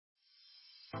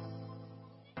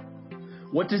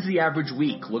What does the average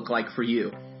week look like for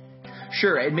you?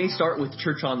 Sure, it may start with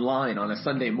church online on a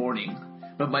Sunday morning,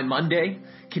 but by Monday,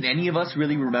 can any of us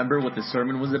really remember what the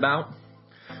sermon was about?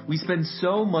 We spend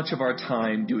so much of our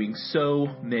time doing so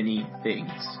many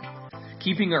things.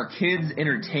 Keeping our kids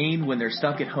entertained when they're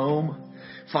stuck at home,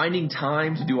 finding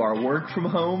time to do our work from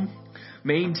home,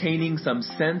 maintaining some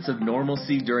sense of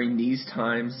normalcy during these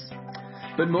times.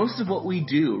 But most of what we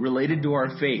do related to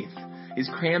our faith is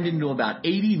crammed into about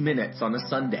 80 minutes on a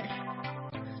Sunday.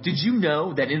 Did you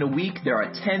know that in a week there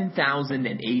are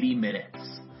 10,080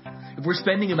 minutes? If we're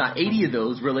spending about 80 of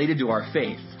those related to our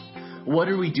faith, what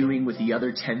are we doing with the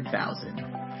other 10,000?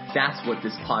 That's what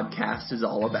this podcast is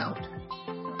all about.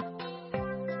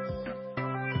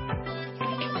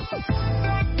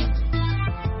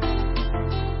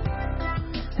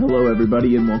 Hello,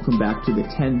 everybody, and welcome back to the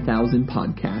 10,000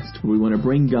 podcast, where we want to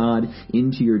bring God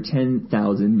into your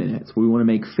 10,000 minutes, where we want to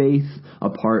make faith a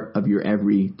part of your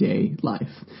everyday life.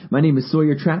 My name is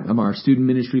Sawyer. I'm our student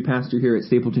ministry pastor here at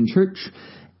Stapleton Church,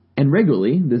 and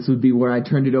regularly, this would be where I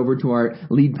turned it over to our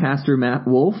lead pastor, Matt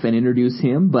Wolf, and introduce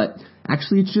him, but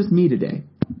actually it's just me today.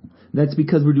 That's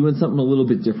because we're doing something a little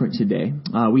bit different today.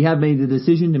 We have made the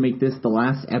decision to make this the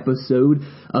last episode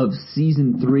of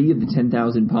Season 3 of the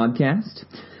 10,000 podcast.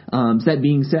 So that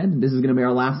being said, this is going to be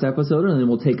our last episode, and then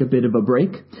we'll take a bit of a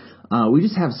break. We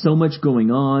just have so much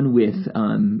going on with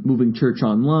moving church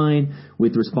online,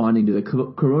 with responding to the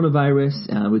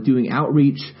coronavirus, with doing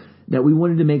outreach, that we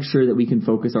wanted to make sure that we can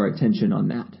focus our attention on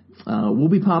that. We'll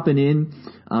be popping in,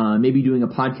 maybe doing a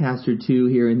podcast or two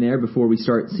here and there before we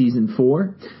start Season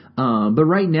 4. But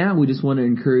right now, we just want to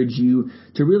encourage you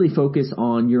to really focus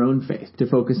on your own faith, to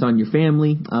focus on your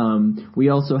family. We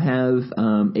also have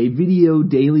a video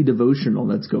daily devotional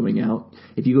that's going out.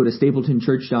 If you go to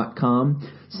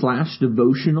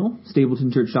stapletonchurch.com/devotional,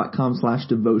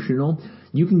 stapletonchurch.com/devotional,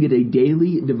 you can get a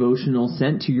daily devotional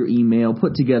sent to your email,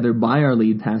 put together by our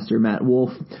lead pastor, Matt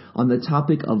Wolf, on the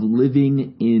topic of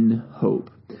living in hope.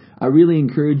 I really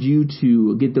encourage you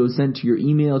to get those sent to your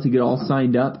email, to get all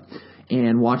signed up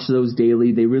and watch those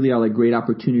daily. They really are a great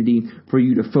opportunity for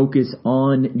you to focus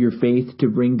on your faith, to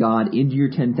bring God into your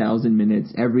 10,000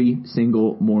 minutes every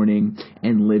single morning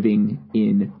and living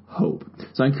in hope.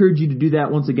 So I encourage you to do that.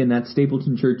 Once again, that's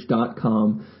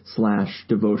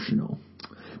stapletonchurch.com/devotional.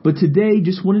 But today,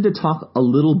 just wanted to talk a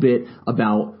little bit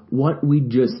about what we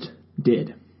just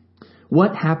did.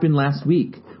 What happened last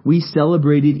week? We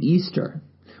celebrated Easter.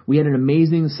 We had an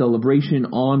amazing celebration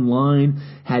online,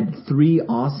 had 3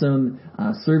 awesome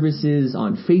services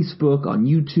on Facebook, on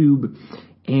YouTube,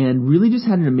 and really just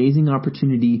had an amazing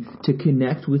opportunity to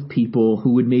connect with people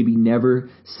who would maybe never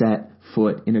set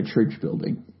foot in a church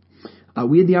building.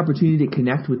 We had the opportunity to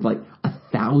connect with like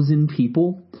 1,000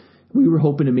 people. We were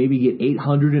hoping to maybe get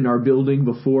 800 in our building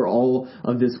before all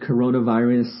of this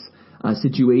coronavirus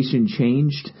situation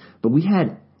changed, but we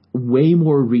had way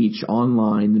more reach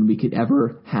online than we could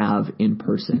ever have in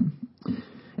person.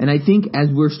 And I think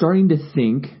as we're starting to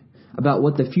think about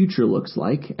what the future looks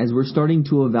like, as we're starting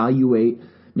to evaluate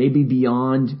maybe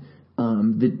beyond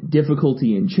the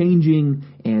difficulty in changing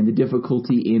and the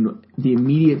difficulty in the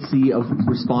immediacy of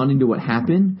responding to what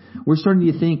happened, we're starting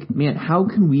to think, man, how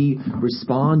can we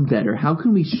respond better? How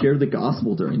can we share the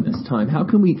gospel during this time? How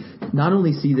can we not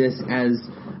only see this as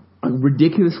a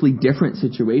ridiculously different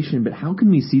situation, but how can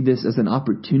we see this as an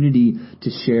opportunity to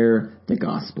share the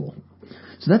gospel?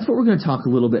 So that's what we're going to talk a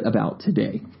little bit about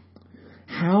today.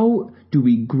 How do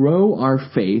we grow our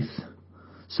faith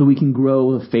so we can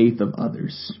grow the faith of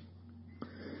others?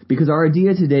 Because our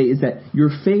idea today is that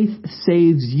your faith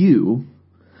saves you,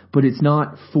 but it's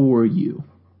not for you.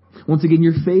 Once again,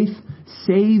 your faith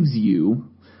saves you,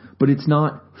 but it's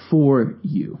not for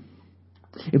you.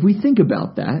 If we think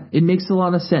about that, it makes a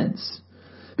lot of sense.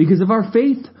 Because if our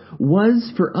faith was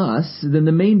for us, then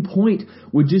the main point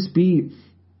would just be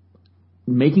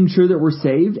making sure that we're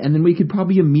saved, and then we could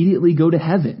probably immediately go to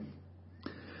heaven.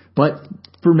 But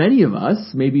for many of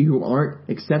us, maybe who aren't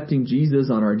accepting Jesus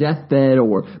on our deathbed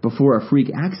or before a freak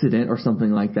accident or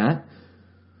something like that,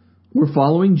 we're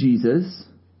following Jesus,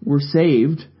 we're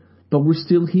saved, but we're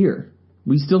still here.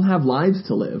 We still have lives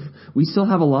to live. We still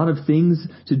have a lot of things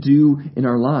to do in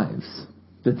our lives.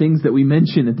 The things that we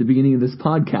mentioned at the beginning of this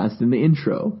podcast in the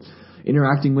intro.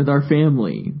 Interacting with our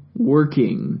family,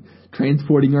 working,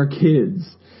 transporting our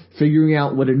kids, figuring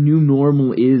out what a new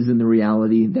normal is in the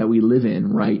reality that we live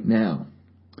in right now.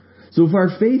 So if our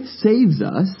faith saves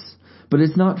us, but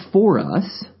it's not for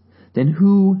us, then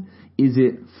who is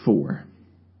it for?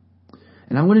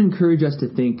 And I want to encourage us to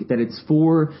think that it's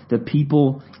for the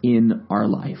people in our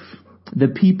life. the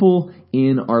people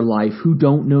in our life who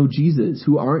don't know Jesus,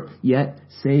 who aren't yet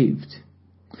saved.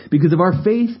 Because if our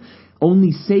faith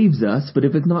only saves us, but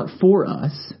if it's not for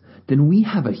us, then we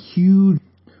have a huge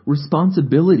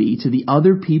responsibility to the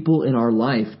other people in our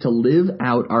life to live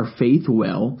out our faith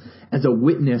well as a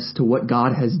witness to what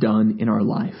God has done in our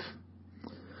life.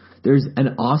 There's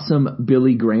an awesome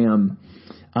Billy Graham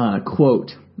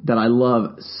quote that I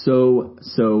love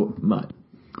so much.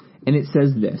 And it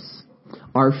says this: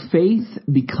 "Our faith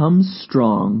becomes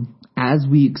strong as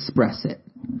we express it.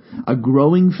 A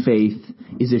growing faith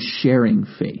is a sharing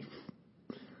faith."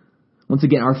 Once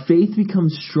again, our faith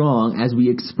becomes strong as we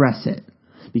express it,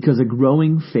 because a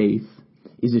growing faith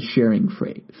is a sharing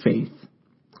faith.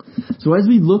 So as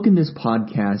we look in this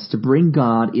podcast to bring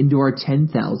God into our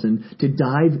 10,000, to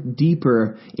dive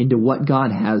deeper into what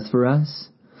God has for us,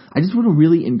 I just want to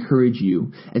really encourage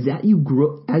you as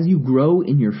you grow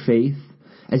in your faith,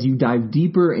 as you dive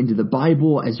deeper into the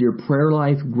Bible, as your prayer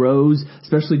life grows,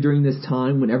 especially during this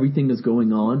time when everything is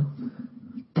going on,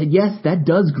 that yes, that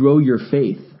does grow your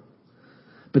faith.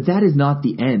 But that is not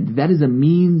the end. That is a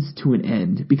means to an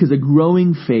end, because a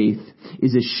growing faith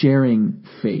is a sharing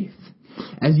faith.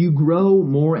 As you grow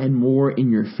more and more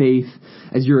in your faith,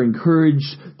 as you're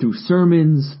encouraged through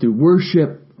sermons, through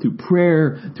worship, through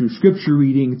prayer, through scripture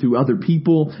reading, through other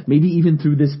people, maybe even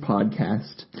through this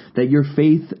podcast, that your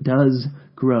faith does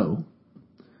grow.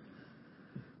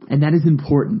 And that is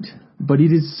important. But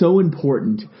it is so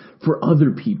important for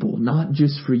other people, not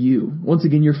just for you. Once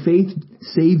again, your faith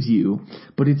saves you,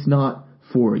 but it's not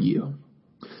for you.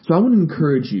 So I want to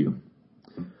encourage you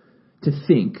to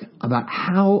think about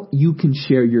how you can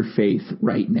share your faith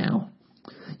right now.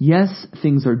 Yes,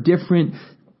 things are different.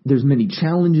 There's many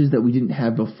challenges that we didn't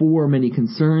have before, many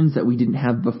concerns that we didn't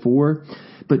have before.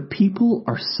 But people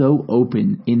are so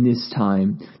open in this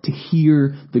time to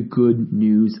hear the good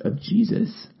news of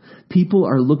Jesus. People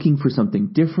are looking for something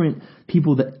different.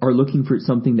 People that are looking for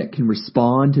something that can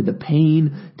respond to the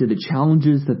pain, to the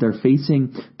challenges that they're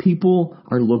facing. People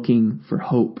are looking for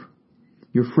hope.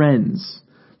 Your friends,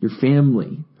 your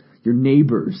family, your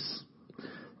neighbors,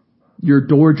 your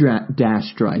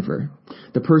DoorDash driver,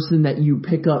 the person that you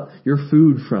pick up your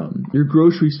food from, your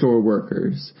grocery store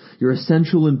workers, your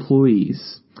essential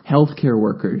employees, healthcare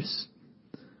workers.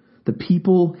 The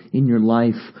people in your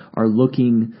life are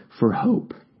looking for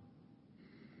hope.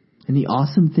 And the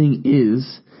awesome thing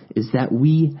is that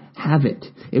we have it.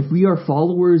 If we are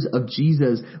followers of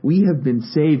Jesus, we have been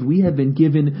saved. We have been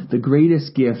given the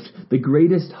greatest gift, the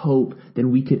greatest hope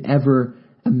than we could ever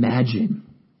imagine.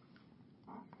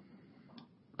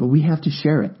 But we have to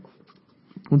share it.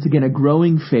 Once again, a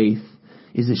growing faith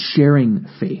is a sharing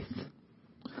faith.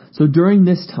 So during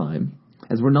this time,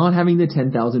 as we're not having the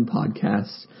 10,000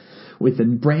 podcasts with a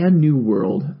brand new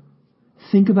world,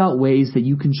 think about ways that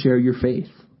you can share your faith.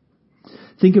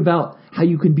 Think about how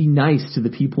you can be nice to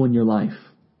the people in your life.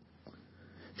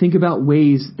 Think about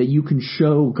ways that you can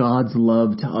show God's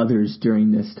love to others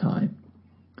during this time.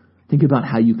 Think about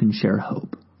how you can share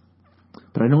hope.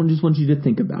 But I don't just want you to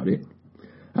think about it.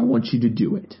 I want you to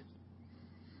do it.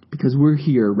 Because we're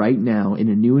here right now in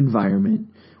a new environment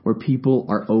where people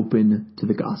are open to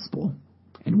the gospel.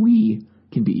 And we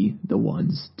can be the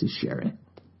ones to share it.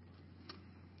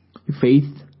 Your faith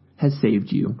has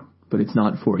saved you, but it's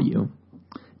not for you.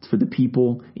 It's for the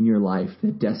people in your life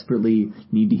that desperately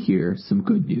need to hear some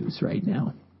good news right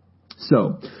now.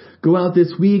 So, go out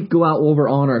this week, go out while we're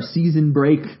on our season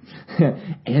break,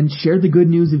 and share the good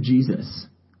news of Jesus.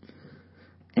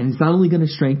 And it's not only going to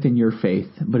strengthen your faith,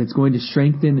 but it's going to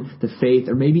strengthen the faith,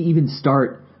 or maybe even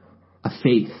start a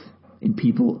faith in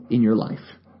people in your life.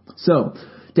 So,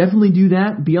 definitely do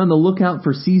that. Be on the lookout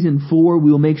for season 4.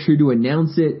 We will make sure to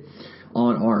announce it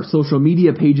on our social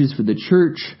media pages for the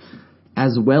church,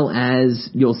 as well as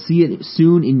you'll see it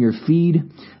soon in your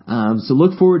feed. So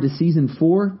look forward to season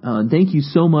 4. Thank you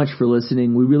so much for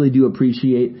listening. We really do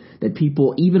appreciate that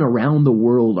people even around the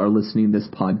world are listening to this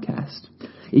podcast.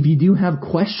 If you do have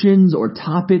questions or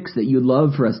topics that you'd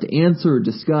love for us to answer or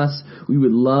discuss, we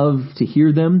would love to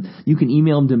hear them. You can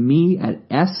email them to me at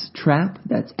strapp,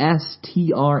 that's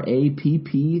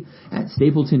STRAPP, at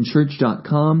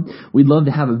stapletonchurch.com. We'd love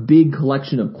to have a big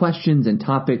collection of questions and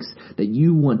topics that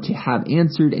you want to have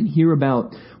answered and hear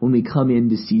about when we come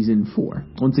into season 4.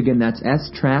 Once again, that's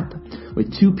strapp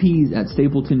with 2 P's at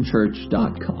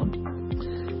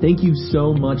stapletonchurch.com. Thank you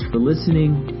so much for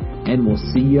listening, and we'll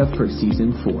see you for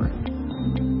season 4.